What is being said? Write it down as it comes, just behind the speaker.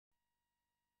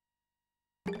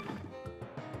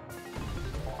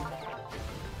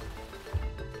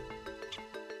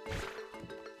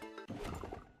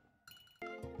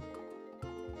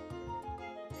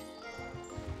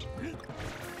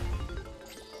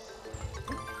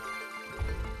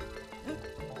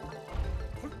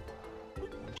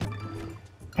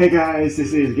Hey guys,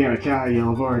 this is gamercal. You'll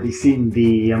have already seen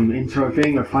the intro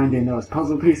thing of finding those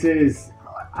puzzle pieces.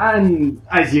 And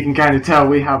as you can kind of tell,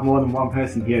 we have more than one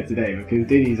person here today because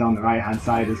Diddy's on the right hand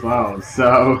side as well.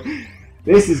 So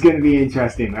this is going to be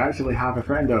interesting. We actually have a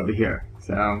friend over here.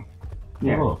 So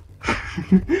yeah. Oh.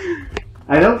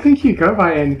 I don't think you go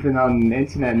by anything on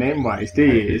internet name-wise, do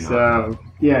you? So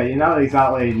yeah, you're not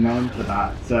exactly known for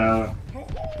that. So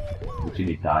Would you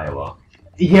need dialogue?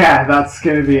 yeah, that's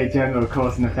going to be a general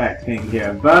cause and effect thing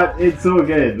here, but it's all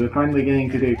good. We're finally getting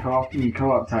to do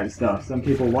co-op type stuff. Some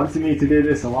people wanted me to do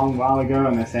this a long while ago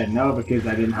and I said no because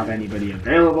I didn't have anybody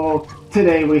available.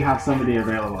 Today we have somebody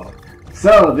available.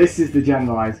 So this is the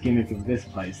generalized gimmick of this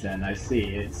place then, I see.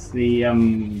 It's the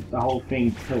whole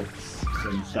thing tilts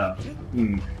and stuff.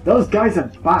 Those guys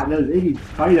are bad, those idiot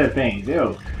spider things,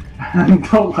 ew. I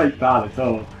don't like that at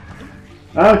all.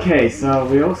 Okay, so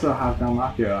we also have Del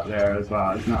Mafia up there as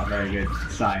well. It's not a very good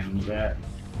sign, but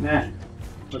nah.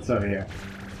 What's over here?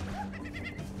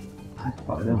 I don't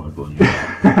want to go in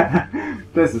there.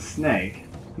 There's a snake.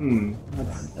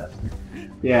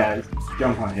 Yeah, let's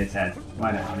jump on his head.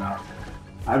 Why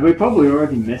not? We probably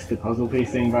already missed the puzzle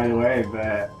piece thing, by the way,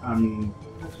 but I'm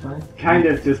kind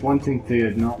of just wanting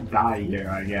to not die here,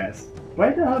 I guess.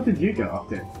 Where the hell did you go up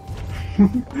to?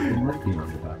 It might be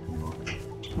on the back anymore.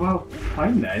 Well,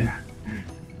 fine then.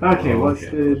 Okay, what's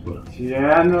okay. the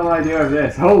general idea of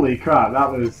this? Holy crap, that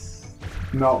was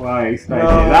not what I expected.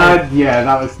 No.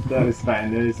 That was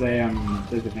fine. There's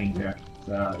a thing here,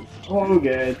 so it's all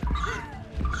good.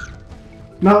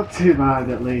 Not too bad,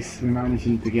 at least. We're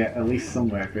managing to get at least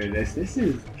somewhere through this. This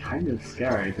is kind of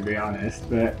scary, to be honest,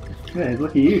 but hey,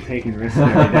 look at you taking risks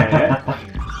every day.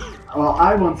 Well,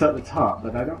 I want at the top,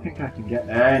 but I don't think I can get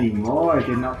there anymore. I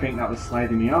did not think that was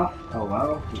sliding me off. Oh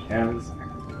well, who cares?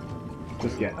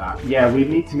 Just get that. Yeah, we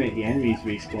need to make the enemies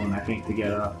respawn, I think, to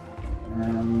get up.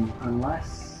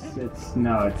 Unless it's...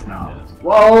 No, it's not.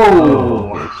 Whoa!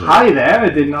 Oh, okay, so... Hi there, I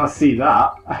did not see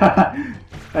that.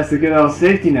 That's a good old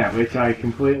safety net, which I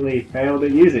completely failed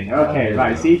at using. Okay,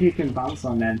 right, see if you can bounce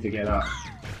on them to get up.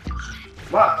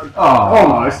 Well,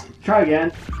 almost. Try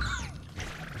again.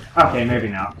 Okay, maybe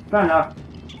not. Fair enough.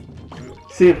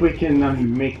 See if we can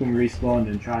make them respawn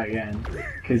and try again.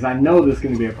 Because I know there's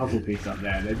going to be a puzzle piece up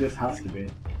there. There just has to be.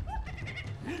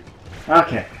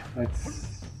 Okay,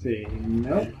 let's see.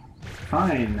 Nope.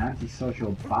 Fine,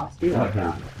 antisocial bastard like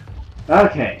that.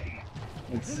 Okay,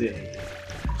 let's see.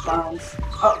 Bounce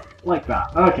up like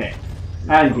that. Okay.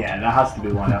 And yeah, there has to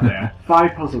be one up there.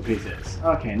 5 puzzle pieces.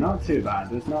 Okay, not too bad.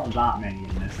 There's not that many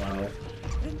in this level.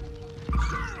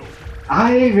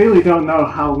 I really don't know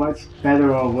how much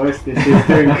better or worse this is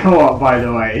doing co-op, by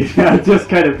the way. Just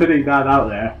kind of putting that out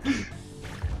there.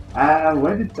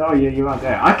 Where did... Oh, yeah, you are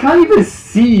there. I can't even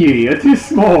see you. You're too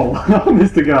small.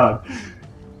 Honest to God.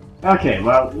 Okay,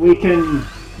 well, we can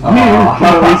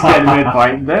at least get a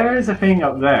midpoint. There is a thing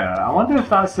up there. I wonder if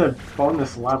that's a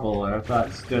bonus level or if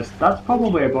that's just... That's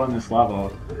probably a bonus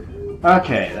level.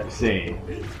 Okay, let's see.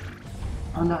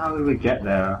 I wonder how we would get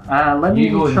there. Let me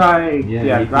try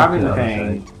grabbing the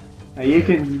thing. You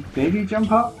can maybe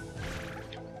jump up?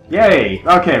 Yay!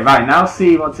 Okay, right, now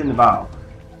see what's in the bottle.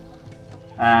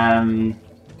 Oh,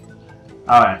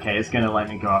 okay, it's gonna let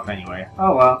me go up anyway.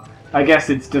 Oh well. I guess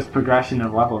it's just progression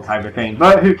of level type of thing,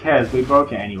 but who cares, we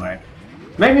broke it anyway.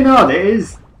 Maybe not, it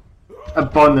is a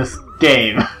bonus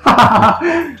game.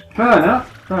 Fair enough,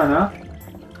 fair enough.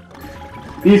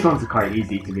 These ones are quite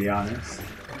easy, to be honest.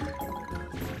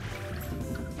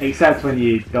 Except when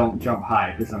you don't jump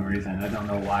high for some reason. I don't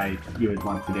know why you would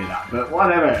want to do that, but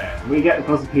whatever. We get the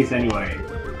puzzle piece anyway.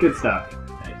 Good stuff.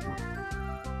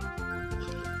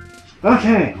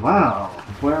 Okay, well,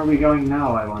 where are we going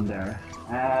now, I wonder?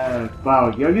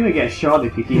 Well, you're gonna get shot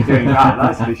if you keep doing that,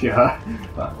 that's for sure.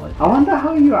 I wonder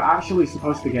how you're actually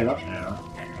supposed to get up there.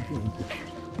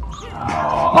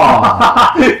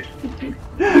 Oh.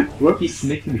 Whoops. He's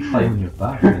making me climb on your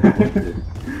back.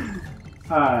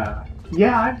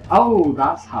 Yeah, oh,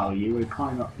 that's how you would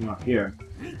climb up from up here.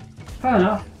 Fair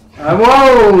enough. Whoa!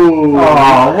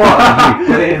 Oh, what are you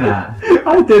playing at?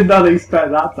 I did not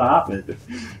expect that to happen.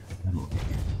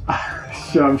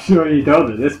 I'm sure you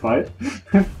don't at this point.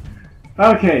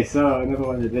 Okay, so another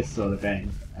one of this sort of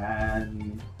thing.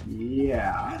 And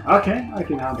yeah, okay, I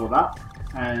can handle that.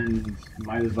 And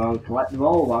might as well collect them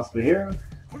all whilst we're here.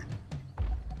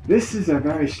 This is a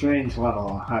very strange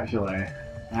level, actually.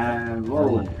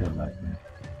 Whoa.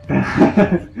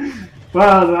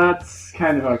 Well, that's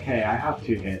kind of okay. I have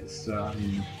 2 hits, so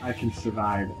I can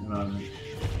survive at the moment.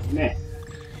 Meh.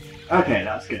 Okay,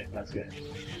 that's good, that's good.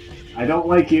 I don't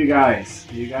like you guys.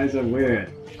 You guys are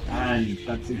weird. And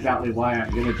that's exactly why I'm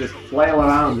gonna just flail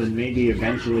around and maybe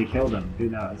eventually kill them. Who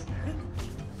knows?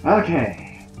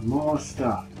 Okay, more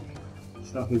stuff.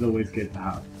 Stuff is always good to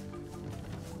have.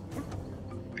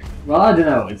 Well, I don't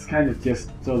know. It's kind of just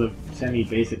sort of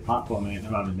semi-basic platforming at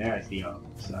the moment. There I see up,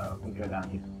 so we'll go down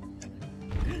here.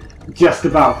 Just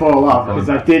about fall off because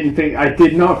I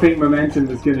did not think momentum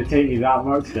was going to take me that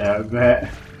much there, but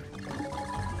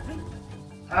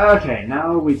okay,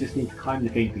 now we just need to climb the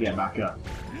thing to get back up,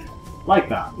 like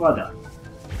that. Well done.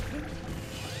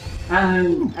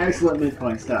 And excellent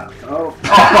midpoint stuff. Oh,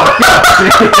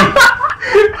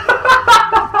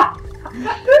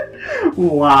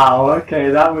 wow. Okay,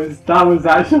 that was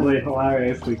actually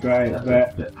hilariously great,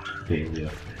 but. Failure.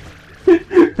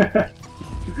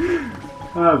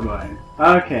 Oh boy.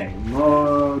 Okay,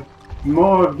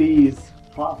 more of these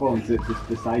platforms that just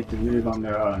decide to move on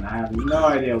their own. I have no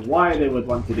idea why they would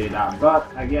want to do that, but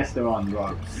I guess they're on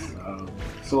ropes, so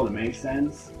sort of makes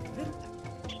sense.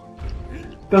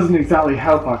 Doesn't exactly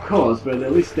help our cause, but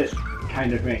at least it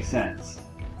kind of makes sense.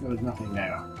 There was nothing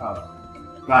there. Oh.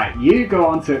 Right, you go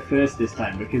onto it first this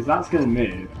time, because that's gonna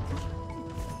move.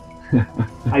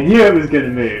 I knew it was gonna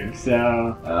move,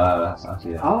 so... that's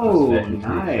actually... Oh,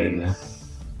 nice!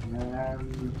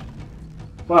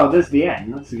 Well, there's the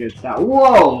end. That's a good start.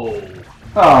 Whoa!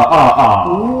 Whoa!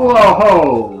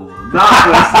 That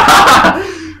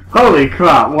was... Holy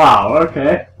crap, wow,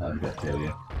 okay. That was a bit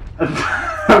failure.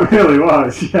 That really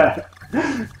was, yeah.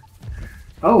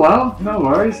 Oh well, no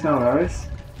worries, no worries.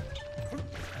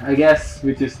 I guess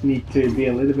we just need to be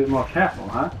a little bit more careful,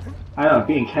 huh? I don't know,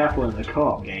 being careful in the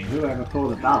co-op game. Whoever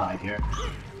thought of that idea?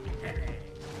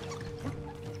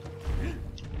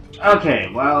 Okay,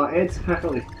 well, it's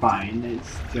perfectly fine.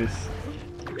 It's just...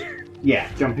 yeah,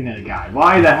 jumping at a guy.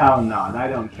 Why the hell not? I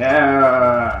don't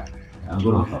care. I'm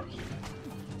going first.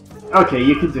 Okay,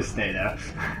 you can just stay there.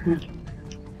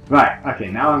 Right, okay,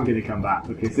 now I'm going to come back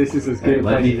because this is as good a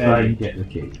Let place me as try any. and get the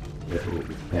cake. Little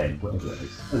pen, whatever it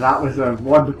is. That was a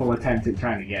wonderful attempt at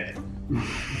trying to get it.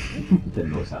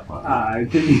 Didn't notice that part. I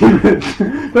didn't even...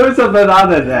 There was a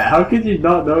banana there, how could you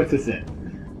not notice it?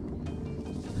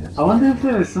 Yes. I wonder if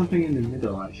there was something in the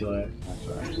middle actually. That's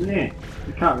right. Yeah,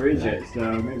 you can't reach it,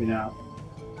 so maybe not.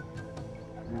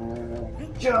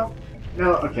 Jump!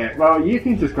 No, okay, well you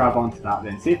can just grab onto that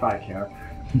then, see if I care.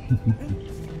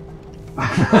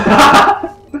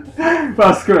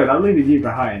 Well, screw it, I'm leaving you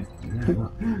behind.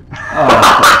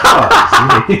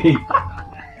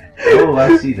 Oh,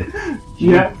 I see the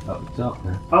G Yeah. up the top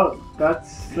there. Oh,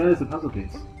 there's a puzzle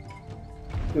piece.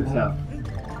 Good stuff.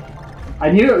 I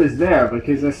knew it was there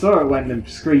because I saw it when the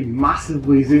screen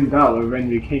massively zoomed out when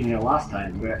we came here last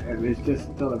time, but it was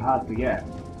just sort of hard to get.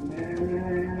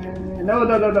 No,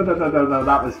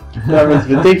 that was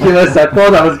ridiculous. I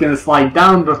thought I was going to slide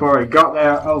down before I got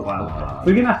there. Oh well.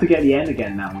 We're going to have to get the end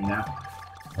again now, you know.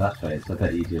 That's right, it's a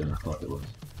bit easier than I thought it was.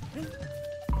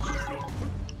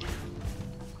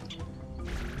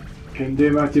 Couldn't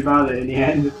do much about it in the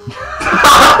end.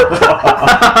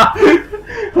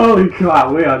 Holy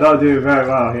crap, we are not doing very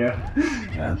well here.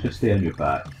 Yeah, just stay on your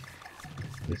back.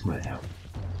 This might help.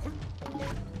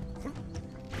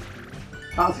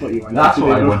 That's what you wanted That's to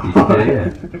what do. I wanted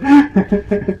to do,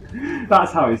 yeah.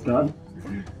 That's how it's done.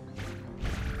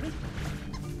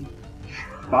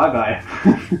 Bye bye.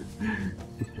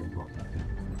 Just jump off that thing.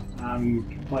 I'm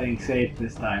playing safe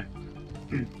this time.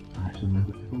 I actually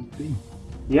remember the whole thing.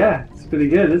 Yeah, it's pretty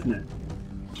good, isn't it?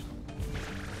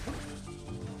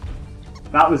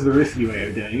 That was the risky way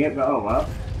of doing it, but oh well.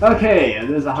 Okay,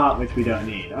 there's a heart which we don't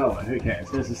need. Oh, who cares?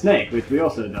 There's a snake which we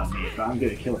also don't need, but I'm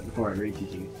gonna kill it before it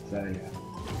reaches you, so yeah.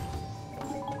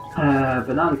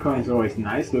 Banana coins are always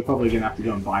nice. We're probably gonna have to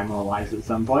go and buy more lives at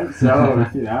some point, so,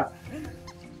 you know.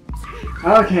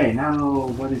 Okay, now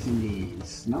what does he need?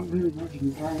 Not really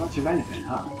very much of anything,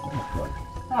 huh?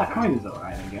 Coin is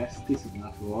alright, I guess. Decent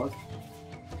enough reward.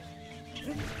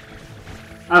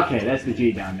 Okay, there's the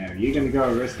G down there. You're gonna go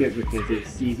risk it because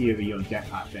it's easier with your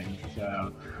jetpack thing,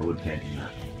 so... I would get in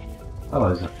that. Oh,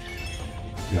 is it?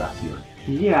 Yeah, I see it.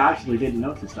 Yeah, I actually didn't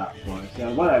notice that before,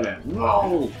 so whatever.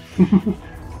 Whoa!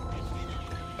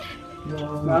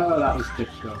 No, that was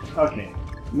difficult. Okay.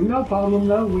 No problem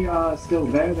though, we are still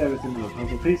there. There is another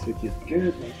puzzle piece, which is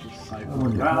good. Let's just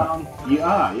cycle around. You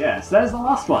are, yes. There's the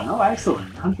last one. Oh,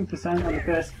 excellent. 100% on the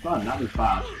first one. That was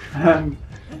fast.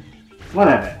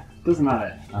 Whatever. Doesn't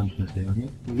matter. I'm just gonna stay on here.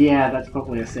 Yeah, that's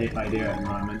probably a safe idea at the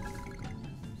moment.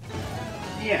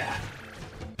 Yeah.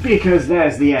 Because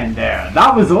there's the end there.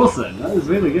 That was awesome. That was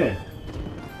really good.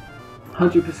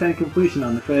 100% completion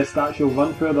on the first actual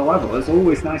run through the level. It's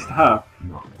always nice to have.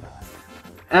 Not bad.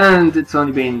 And it's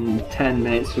only been 10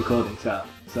 minutes recording so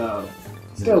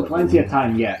still plenty of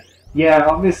time yet. Yeah,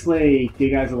 obviously you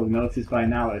guys will have noticed by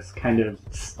now it's kind of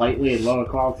slightly lower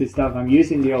quality stuff. I'm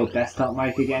using the old desktop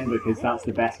mic again because that's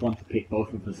the best one to pick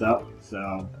both of us up,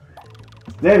 so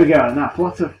there we go. Now,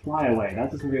 Flutter Flyaway,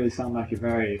 that doesn't really sound like a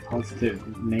very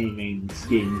positive naming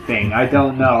scheme thing. I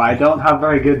don't know, I don't have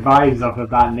very good vibes off of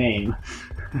that name.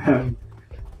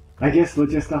 I guess we'll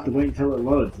just have to wait until it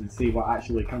loads and see what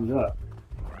actually comes up.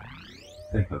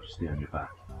 I think I'll just stay on your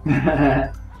back.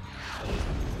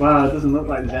 Well, it doesn't look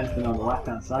like there's anything on the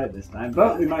left-hand side this time,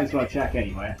 but we might as well check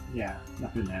anyway. Yeah,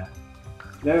 nothing there.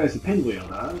 There is a pinwheel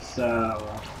though, so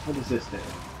what does this do?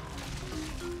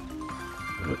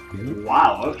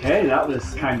 Wow, okay, that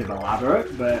was kind of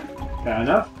elaborate, but fair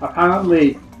enough.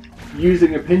 Apparently,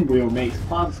 using a pinwheel makes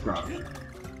plants grow.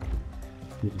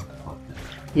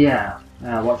 Yeah,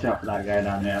 watch out for that guy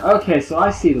down there. Okay, so I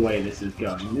see the way this is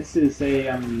going. This is a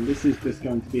this is just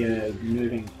going to be a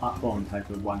moving platform type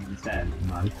of one instead.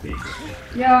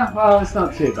 Yeah, well, it's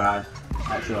not too bad.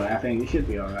 Actually, I think it should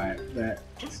be alright. The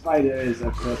spiders,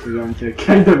 of course, are going to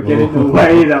kind of get in the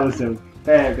way. That was a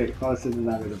fair bit closer than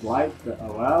I would have liked, but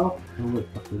oh well.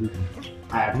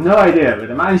 I have no idea,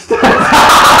 but I managed to.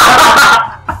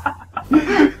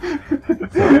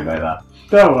 Sorry about that.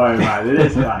 Don't worry about it,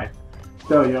 it's fine.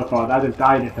 Still your fault. I'd have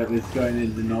died if it was going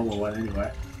in the normal one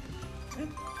anyway.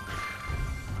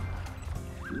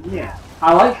 Yeah,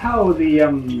 I like how the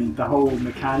whole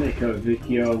mechanic of if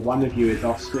one of you is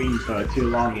off screen for too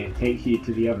long, it takes you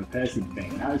to the other person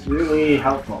thing. That was really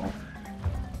helpful.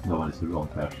 No one is the wrong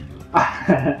person.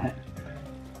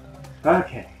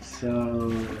 Okay,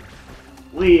 so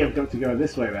we have got to go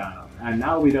this way around, and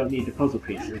now we don't need the puzzle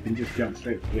piece, so we can just jump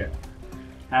straight to here.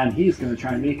 And he's going to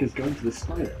try and make us go into the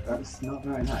spider. That's not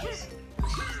very nice.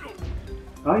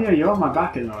 Oh yeah, you're on my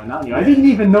back at the moment, aren't you? I didn't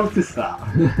even notice that.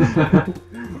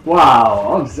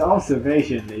 Wow,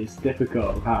 observation is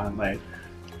difficult apparently.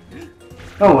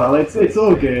 Oh well, it's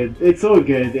all good. It's all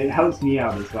good. It helps me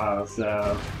out as well.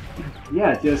 So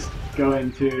yeah, just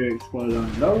going to explode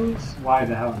on those. Why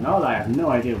the hell not? I have no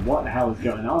idea what the hell is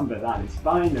going on, but that is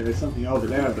fine. There is something over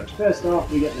there. But first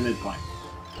off, we get the midpoint.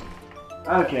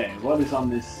 Okay, what is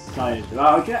on this side?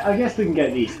 Well, I guess we can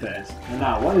get these first. And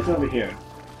now, what is over here?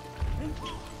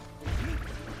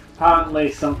 Apparently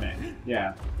something.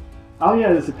 Yeah. Oh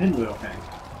yeah, there's a pinwheel thing.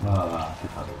 Oh,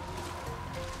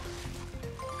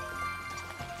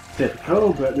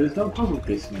 Typical, but there's no puzzle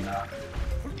piece in that.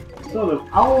 Sort of.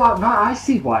 Oh, I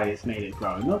see why it's made it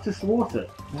grow, not just water.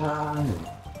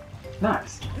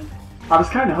 Nice. I was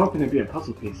kind of hoping there'd be a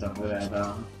puzzle piece over there,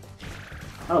 though.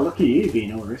 Oh, look at you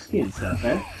being all risky and stuff,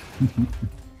 eh?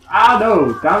 Ah,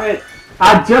 no! Damn it!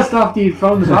 I just after you'd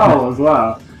thrown the ball as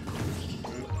well.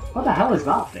 What the hell is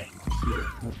that thing?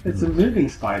 It's a moving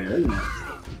spider, isn't it?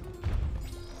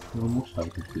 Almost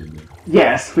like it's doing it.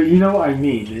 Yes, but you know what I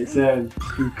mean. It's a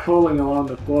crawling along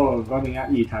the floor, running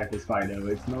at you type of spider.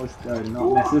 It's not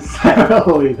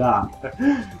necessarily that.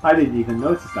 I didn't even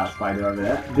notice that spider over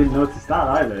there. Didn't notice that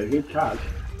either. Good catch.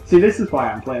 See, this is why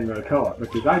I'm playing the co-op,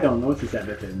 because I don't notice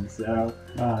everything, so...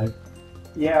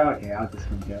 yeah, okay, I'll just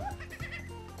come here.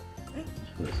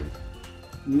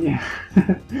 Yeah.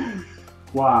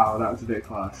 Wow, that was a bit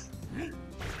close.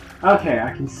 Okay,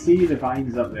 I can see the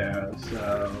vines up there,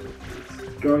 so...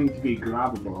 it's going to be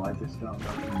grabbable, I just don't know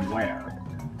from where.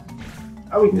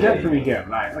 Oh, we can get from here,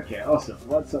 right, okay, awesome.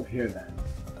 What's up here then?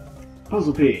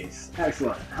 Puzzle piece,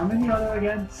 excellent. How many are there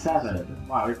again? 7.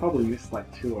 Wow, we probably missed like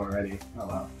 2 already. Oh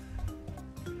well.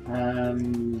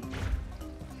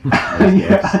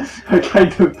 Yeah, I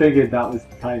kind of figured that was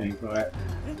the timing for it.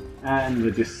 And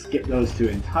we'll just skip those 2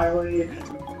 entirely.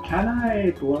 Can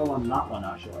I blow on that one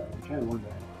actually? I'm kind of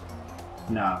wondering.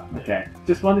 No, okay.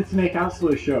 Just wanted to make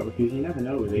absolute sure because you never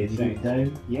know with these things.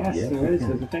 Yes, there is.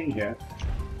 There's a thing here.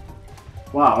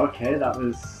 Wow, okay, that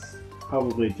was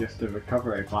probably just a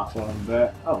recovery platform,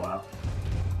 but oh well.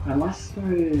 Unless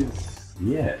there is...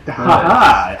 Yeah.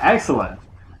 Haha! Excellent!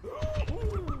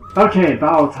 Okay,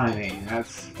 barrel timing.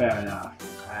 That's fair enough.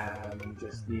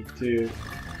 Just need to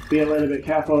be a little bit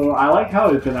careful. I like how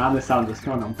the banana sound is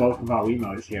coming on both of our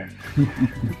emotes here.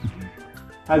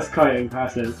 That's quite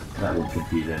impressive. That won't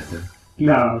confuse anything.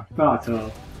 No, not at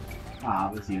all. Ah,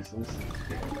 that was useless.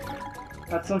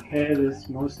 That's okay, there's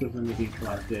most of them have been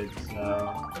collected,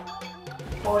 so...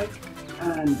 Boink!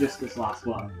 And just this last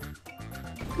one.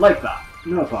 Like that,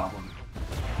 no problem.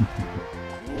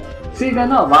 See, they're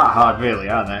not that hard really,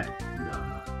 are they?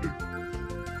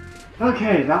 No.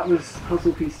 Okay, that was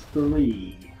puzzle piece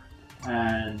 3.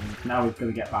 And now we've got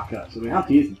to get back up, so we have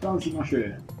to use the balancing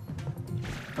mushroom.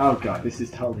 Oh god, this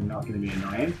is totally not going to be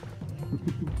annoying.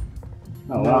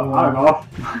 Oh well, I'm off.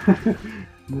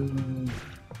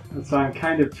 So I'm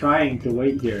kind of trying to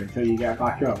wait here until you get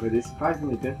back up, but it's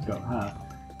surprisingly difficult, huh?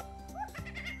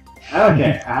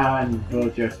 Okay, and we'll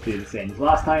just do the same as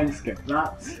last time, skip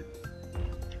that.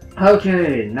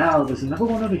 Okay, now there's another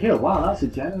one over here. Wow, that's a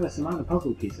generous amount of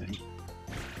puzzle piecing.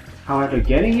 However,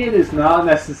 getting it is not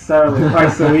necessarily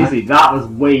quite so easy. That was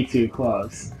way too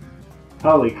close.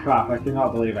 Holy crap, I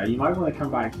cannot believe that. You might want to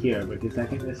come back here, because I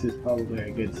think this is probably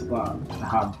a good spot to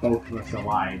have both of us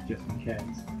alive, just in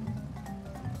case.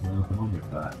 Well, I'm on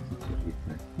with that.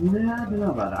 Nah, I don't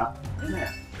know about that.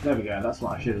 Yeah, there we go, that's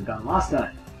what I should have done last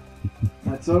time.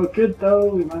 That's all good though,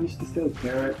 we managed to still do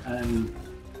it, and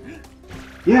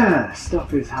yeah,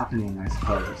 stuff is happening, I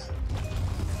suppose.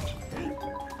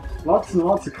 Lots and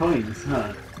lots of coins,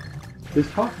 huh? There's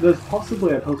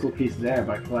possibly a puzzle piece there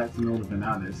by collecting all the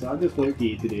bananas, so I'll just wait for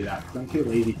you to do that, because I'm too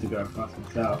lazy to go across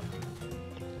myself.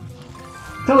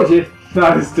 Told you!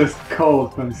 That was just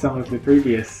cold from some of the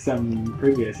previous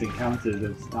encounters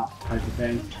of that type of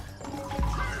thing.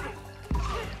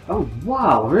 Oh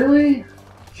wow, really?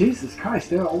 Jesus Christ,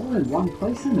 they're all in one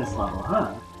place in this level,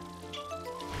 huh?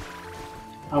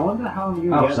 I wonder how I'm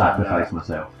gonna I'll get that sacrifice though.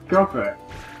 myself. Go for it.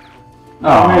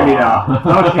 Oh, Maybe not.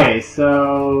 Okay,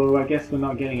 so I guess we're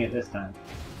not getting it this time.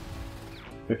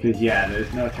 Because yeah,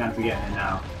 there's no chance of getting it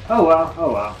now. Oh well,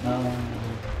 oh well.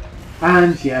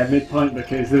 And yeah, midpoint,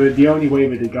 because the only way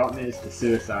we'd have gotten it is to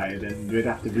suicide, and we'd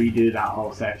have to redo that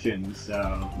whole section,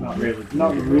 so not really.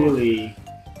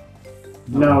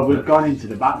 No, we've gone into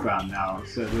the background now,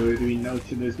 so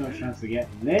there's no chance of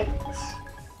getting it.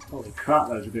 Holy crap,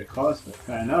 that was a bit close, but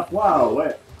fair enough. Wow,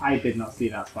 wait, I did not see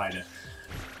that spider.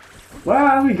 Where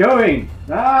are we going?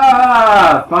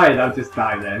 Ah, fine, I'll just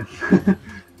die then.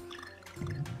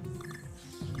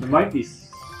 There might be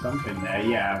something there,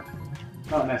 yeah.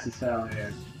 Not necessarily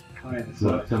a kind of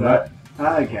sort, but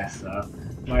I guess so.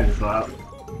 Might as well.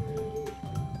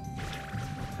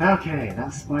 Okay,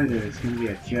 that spider is going to be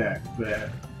a jerk, but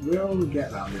we'll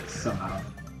get around it somehow.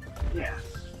 Yeah,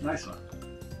 nice one.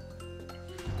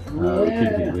 We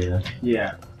should be there.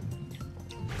 Yeah.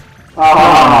 Oh,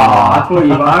 I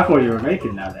thought you were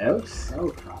making that there. Oops. Oh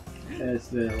crap. There's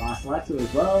the last letter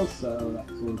as well, so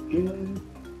that's all good.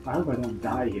 I hope I don't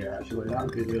die here actually, that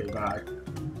would be really bad.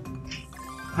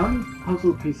 How many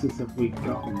puzzle pieces have we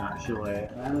gotten actually?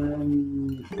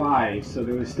 5, so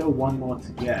there is still one more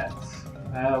to get.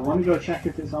 Want to go check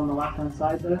if it's on the left hand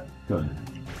side there? Go on.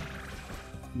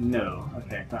 No.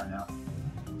 Okay, fair enough.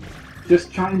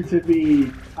 Just trying to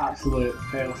be absolute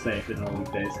failsafe in all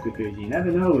of this, because you never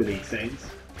know with these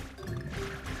things.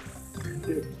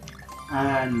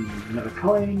 And another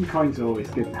coin. Coins are always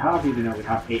good to have, even though we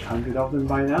have 800 of them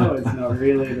by now. It's not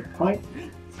really the point.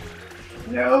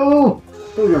 No!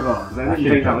 Booger balls. I didn't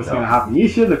think that was going to happen. You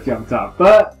should have jumped up,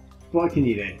 but what can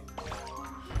you do?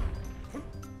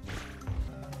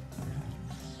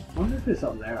 I wonder if it's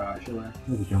up there actually.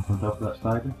 Maybe jump on top of that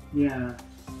spider. Yeah.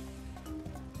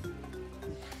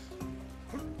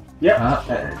 Yep.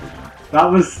 That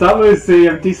was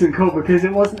a decent call, because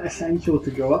it wasn't essential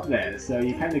to go up there, so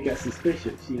you kind of get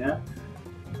suspicious, you know?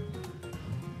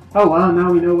 Oh well, now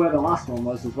we know where the last one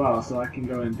was as well, so I can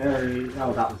go in very...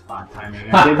 Oh, that was bad timing.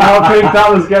 I did not think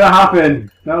that was gonna happen!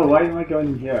 No, why am I going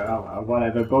in here? Oh well,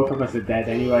 whatever. Both of us are dead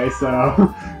anyway,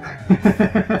 so...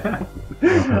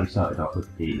 We started off with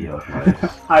 80 odd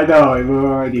lives. I know, we're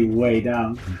already way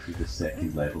down. This is the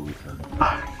second level we've done.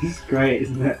 It's great,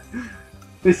 isn't it?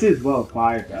 This is World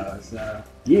 5 though, so...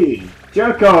 You!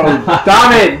 Jerko!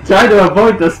 Damn it! Trying to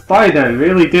avoid the spider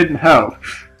really didn't help.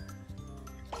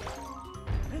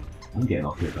 I'm getting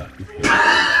off your back.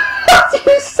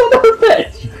 You son of a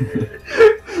bitch!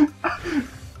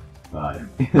 Bye.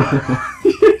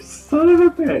 You son of a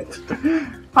bitch!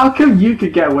 How come you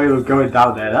could get away with going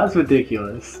down there? That's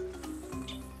ridiculous.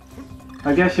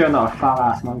 I guess you're not a fat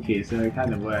ass monkey, so it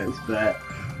kind of works, but...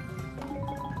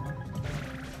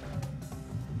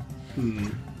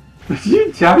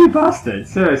 You jammy bastard,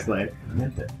 seriously. I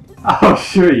meant it. Oh,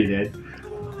 sure you did.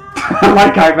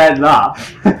 Like I read that.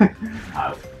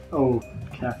 Ow. Oh,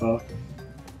 careful.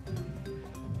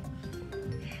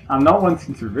 I'm not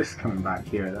wanting to risk coming back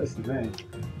here, that's the thing.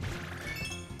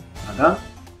 Am I done?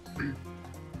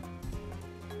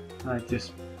 I'd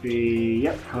just be,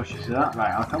 yep, cautious of that.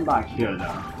 Right, I'll come back here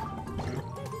though.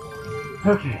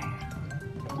 Okay.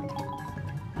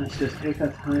 Let's just take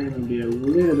our time and be a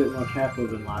little bit more careful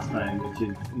than last time, which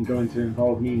is going to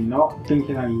involve me not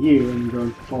thinking I'm you and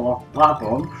going to fall off the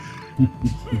platform.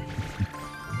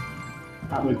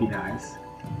 That would be nice.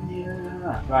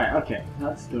 Yeah. Right, okay,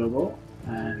 that's doable.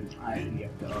 And I can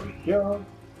get to over here.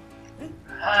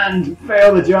 And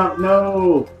fail the jump,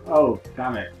 no! Oh,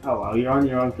 damn it. Oh well, you're on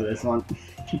your own for this one.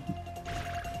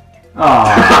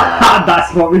 Oh,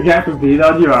 that's what we get for being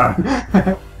on your own.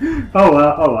 Oh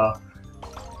well, oh well.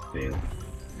 fail.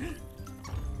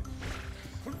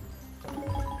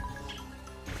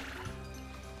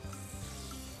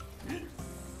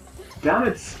 Damn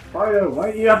it, Spider,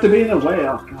 why do you have to be in the way?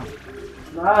 Oh god.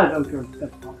 Ah, don't go,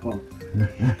 that's not fun.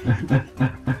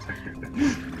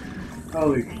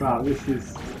 Holy crap, this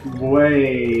is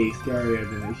way scarier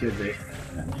than it should be.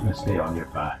 I'm just gonna stay on your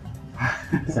back.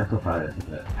 Simplify this a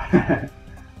bit.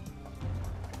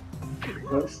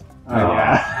 Oops. Oh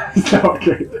yeah, it's not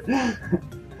good.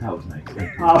 That was nice. Thank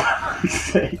you. Oh, for fuck's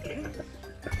sake.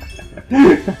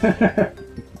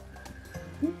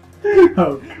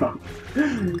 Oh god.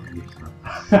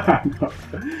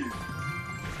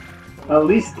 At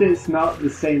least it's not the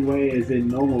same way as in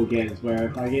normal games where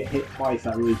if I get hit twice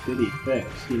I lose Biddy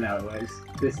first, you know, whereas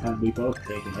this time we both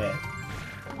take a hit.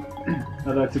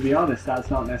 Although to be honest that's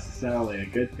not necessarily a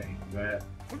good thing, but...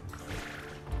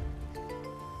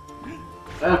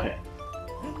 Okay.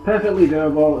 Perfectly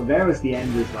doable, there was the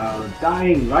end as well,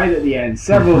 dying right at the end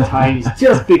several times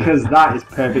just because that is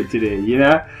perfect to do, you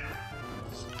know?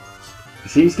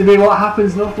 Seems to be what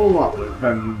happens an awful lot with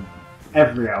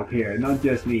every help here, not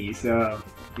just me, so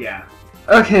yeah.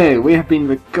 Okay, we have been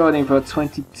recording for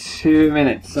 22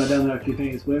 minutes, so I don't know if you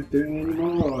think it's worth doing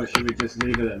anymore, or should we just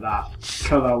leave it at that?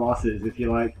 Cut our losses if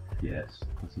you like. Yes,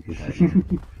 that's a good idea.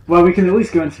 Well, we can at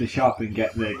least go into the shop and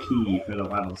get the key for the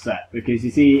level set, because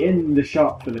you see, in the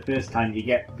shop for the first time you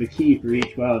get the key for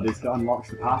each world that unlocks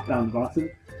the path down the bottom,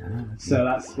 so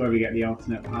that's where we get the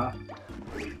alternate path.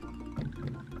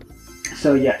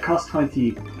 So yeah, cost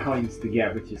 20 coins to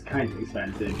get, which is kind of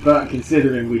expensive, but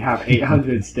considering we have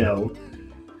 800 still,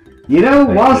 you know,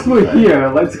 whilst we're here,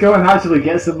 let's go and actually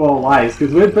get some more lives,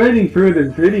 because we're burning through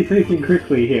them pretty freaking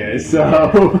quickly here,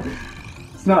 so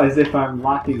it's not as if I'm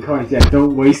lacking coins yet,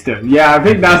 don't waste them. Yeah, I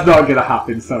think that's not going to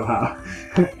happen somehow.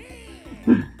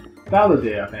 That'll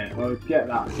do, I think. We'll get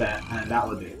that set, and that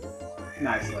will do.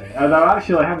 Nicely. Although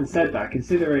actually I haven't said that,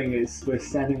 considering we're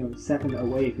 7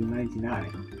 away from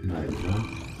 99.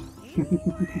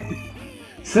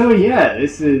 So yeah,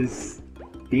 this has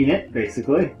been it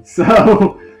basically.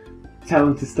 So tell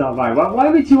them to stop by. Why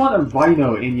would you want a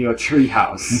rhino in your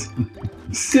treehouse?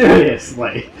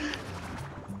 Seriously.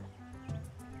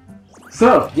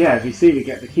 So yeah, as you see we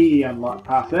get the key unlocked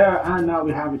path there, and now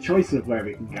we have a choice of where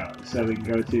we can go. So we can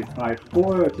go to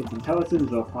 5-4 to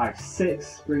intelligence or 5-6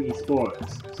 springy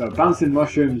spores. So bouncing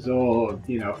mushrooms or,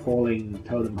 you know, falling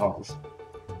totem poles.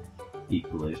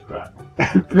 Equally as crap.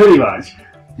 Pretty much.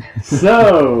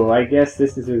 So I guess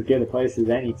this is as good a place as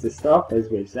any to stop, as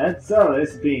we've said. So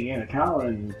this is being Gamercal,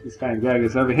 and this guy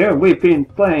Gregor's over here. We've been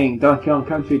playing Donkey Kong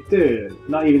Country 2.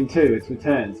 Not even 2, it's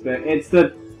Returns, but it's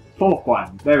the 4th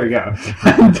one. There we go.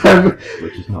 And,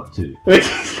 which is not 2. Which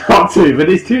is not 2, but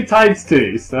it's 2 times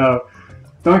 2, so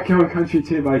Donkey Kong Country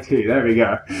 2x2, there we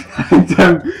go. And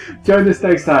join us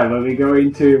next time when we go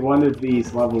into one of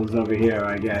these levels over here,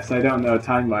 I guess. I don't know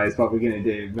time-wise what we're going to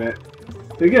do, but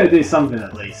we're going to do something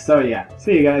at least. So yeah,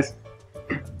 see you guys.